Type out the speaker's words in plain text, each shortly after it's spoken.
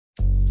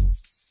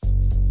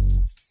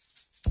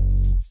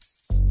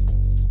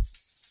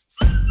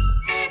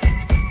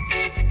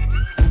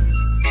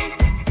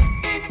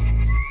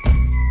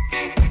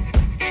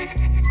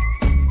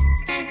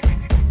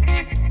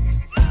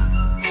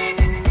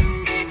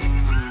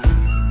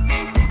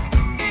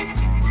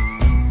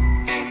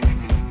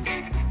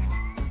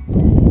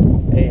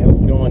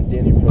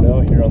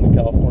on the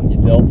California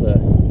Delta.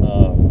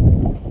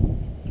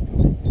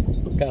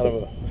 It's kind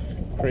of a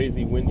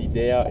crazy windy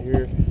day out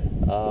here.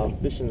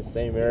 Fishing the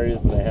same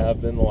areas that I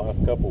have been the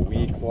last couple of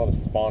weeks. A lot of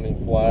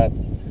spawning flats,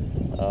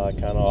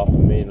 kind of off the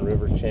main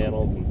river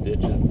channels and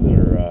ditches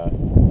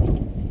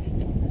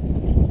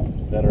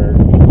that are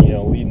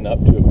leading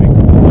up to a big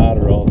flat,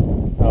 or else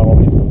out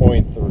on these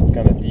points where it's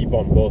kind of deep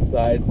on both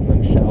sides and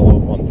then shallow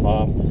up on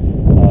top.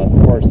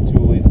 Sparse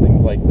tulies,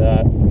 things like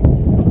that.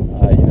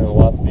 The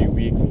last few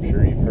weeks, I'm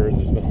sure you've heard,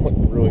 there's been a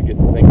really good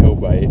Senko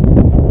bite.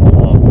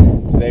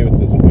 Today with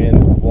this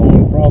wind, it's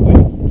blowing probably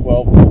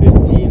 12 to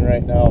 15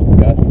 right now,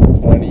 gusts to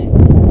 20, or a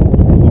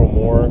little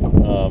more.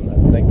 That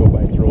Senko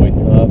bite's really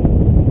tough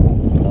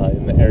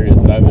in the areas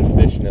that I've been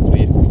fishing, at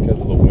least because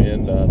of the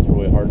wind. It's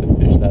really hard to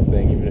fish that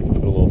thing, even if you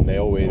put a little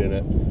nail weight in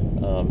it.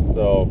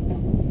 So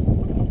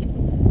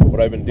what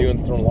I've been doing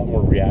is throwing a lot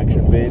more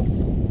reaction baits.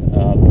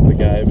 The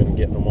guy I've been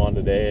getting them on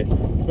today.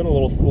 It's been a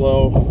little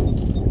slow.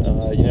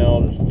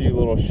 There's a few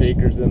little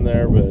shakers in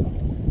there, but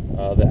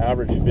the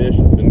average fish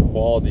has been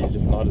quality,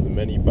 just not as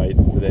many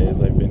bites today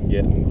as I've been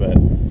getting. But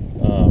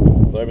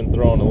so I've been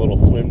throwing a little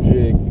swim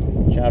jig,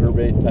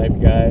 chatterbait type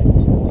guy.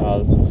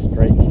 This is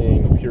Strike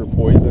King Pure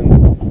Poison.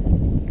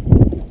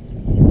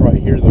 You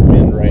probably hear the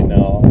wind right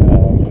now,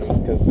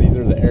 because these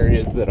are the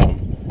areas that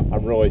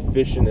I'm really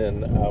fishing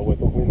in, with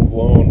the wind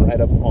blowing right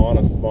up on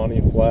a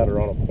spawning flat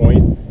or on a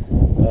point.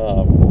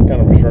 It's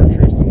kind of a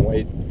chartreuse and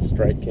white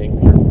Strike King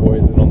Pure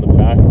Poison on the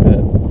back of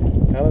it.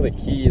 Kind of the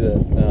key that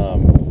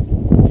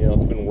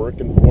it's been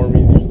working for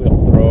me is usually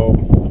I'll throw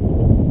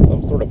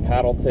some sort of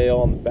paddle tail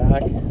on the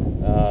back,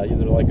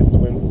 either like a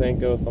swim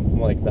Senko, something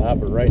like that.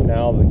 But right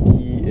now the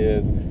key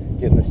is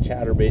getting this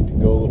chatterbait to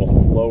go a little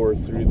slower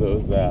through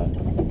those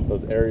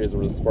areas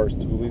where the sparse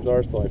tulies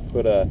are. So I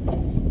put a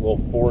little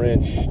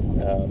 4-inch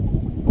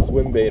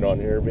swim bait on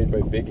here, made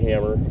by Big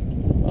Hammer.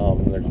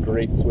 They're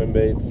great swim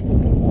baits,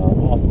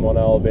 awesome on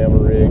Alabama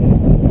rigs,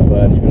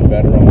 but even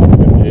better on a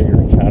swim jig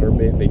or a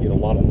chatterbait. They get a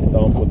lot of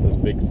thump with this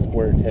big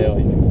square tail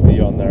you can see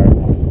on there,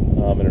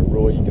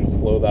 and you can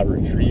slow that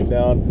retrieve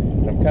down.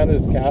 And I'm kind of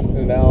just casting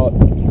it out,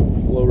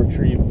 slow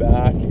retrieve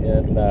back,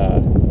 and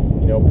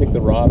pick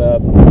the rod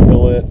up,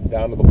 fill it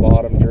down to the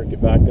bottom, jerk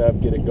it back up,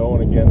 get it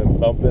going again and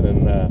thumping.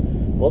 And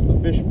most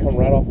of the fish come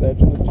right off the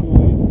edge of the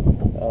tulies,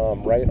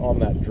 right on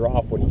that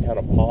drop when you kind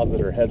of pause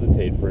it or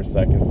hesitate for a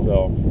second.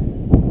 So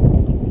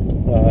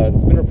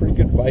it's been a pretty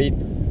good bite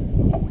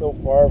so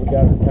far. We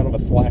got kind of a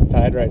slack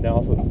tide right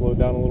now, so it's slowed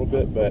down a little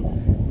bit, but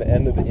the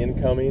end of the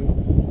incoming,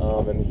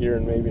 and here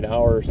in maybe an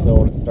hour or so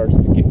when it starts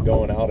to get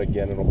going out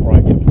again, it'll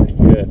probably get pretty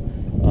good.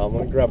 I'm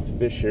going to grab the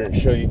fish here and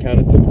show you kind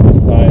of typical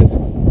size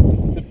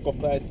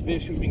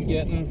fish we've been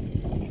getting.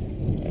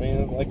 I mean,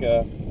 it's like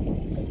a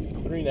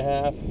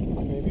 3.5,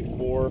 maybe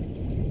 4.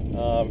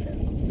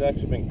 He's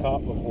actually been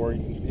caught before.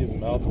 You can see his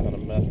mouth's kind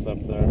of messed up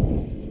there.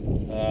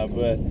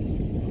 But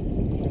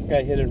this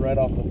guy hit it right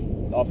off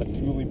a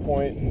tule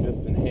point and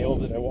just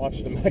inhaled it. I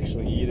watched him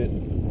actually eat it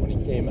when he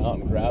came out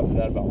and grabbed it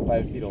at about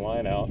 5 feet of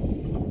line out.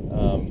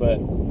 But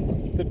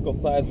typical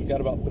size, we've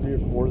got about 3 or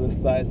 4 this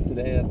size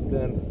today. That's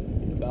been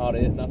about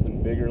it.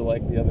 Nothing bigger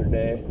like the other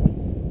day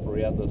where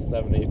we had those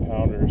 7-8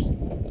 pounders.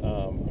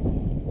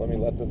 Let me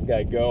let this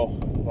guy go.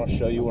 I'll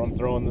show you what I'm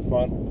throwing this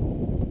on.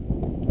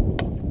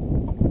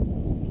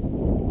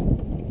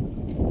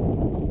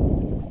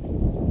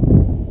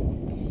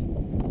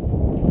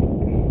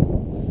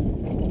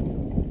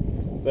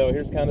 So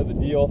here's kind of the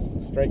deal.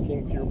 Strike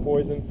King Pure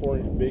Poison,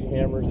 4-inch Big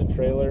Hammer's a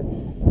trailer.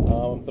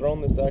 I'm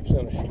throwing this actually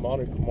on a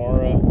Shimano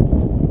Kumara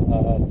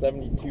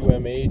 72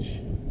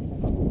 mH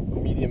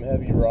medium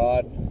heavy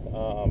rod,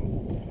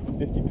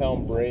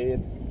 50-pound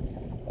braid,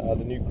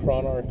 the new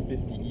Chronarch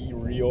 50E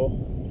reel,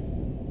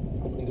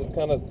 and just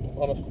kind of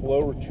on a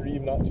slow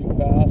retrieve, not too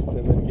fast,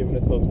 and then giving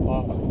it those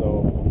pops.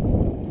 So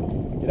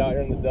get out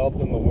here in the Delta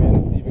in the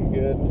wind, it's even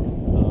good,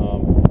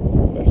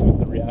 especially with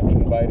the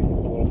reaction bite. It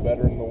gets a little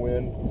better in the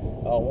wind.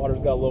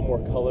 Water's got a little more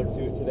color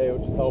to it today,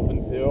 which is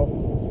helping too.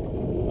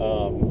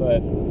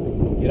 But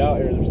get out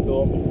here, they're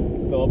still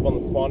up on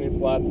the spawning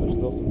flats. There's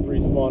still some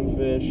pre-spawn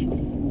fish.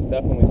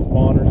 Definitely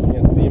spawners,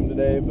 can't see them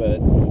today,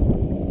 but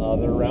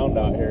they're around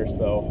out here.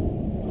 So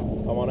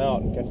come on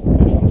out and catch some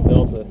fish on the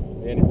Delta.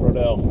 Danny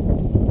Prodell,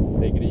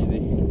 take it easy.